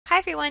Hi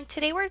everyone,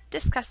 today we're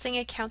discussing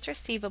accounts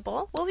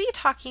receivable. We'll be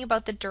talking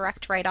about the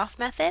direct write-off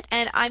method,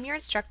 and I'm your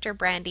instructor,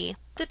 Brandy.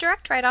 The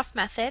direct write-off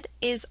method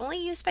is only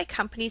used by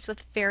companies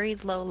with very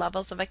low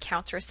levels of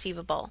accounts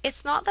receivable.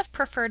 It's not the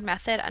preferred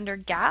method under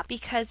GAAP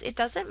because it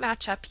doesn't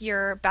match up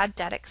your bad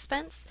debt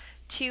expense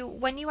to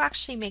when you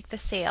actually make the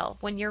sale,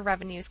 when your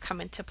revenues come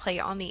into play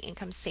on the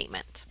income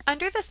statement.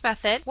 Under this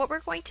method, what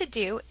we're going to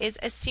do is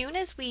as soon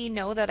as we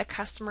know that a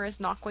customer is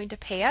not going to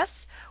pay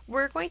us,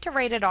 we're going to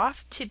write it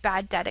off to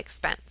bad debt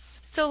expense.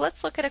 So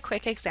let's look at a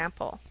quick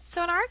example.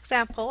 So in our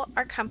example,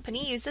 our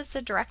company uses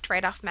the direct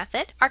write-off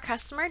method. Our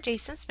customer,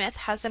 Jason Smith,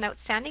 has an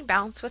outstanding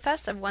balance with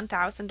us of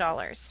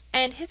 $1,000,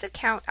 and his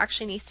account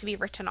actually needs to be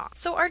written off.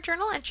 So our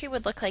journal entry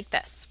would look like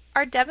this.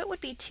 Our debit would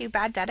be to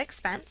bad debt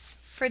expense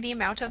for the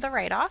amount of the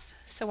write-off,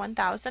 so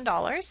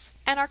 $1,000,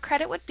 and our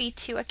credit would be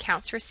to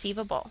accounts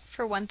receivable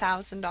for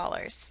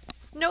 $1,000.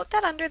 Note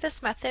that under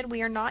this method,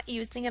 we are not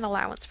using an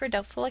allowance for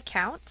doubtful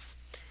accounts.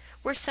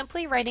 We're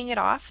simply writing it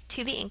off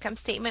to the income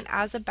statement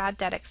as a bad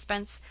debt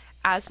expense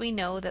as we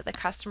know that the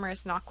customer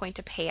is not going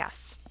to pay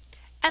us.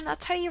 And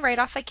that's how you write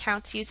off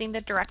accounts using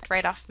the direct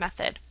write-off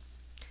method.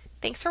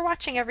 Thanks for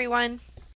watching, everyone.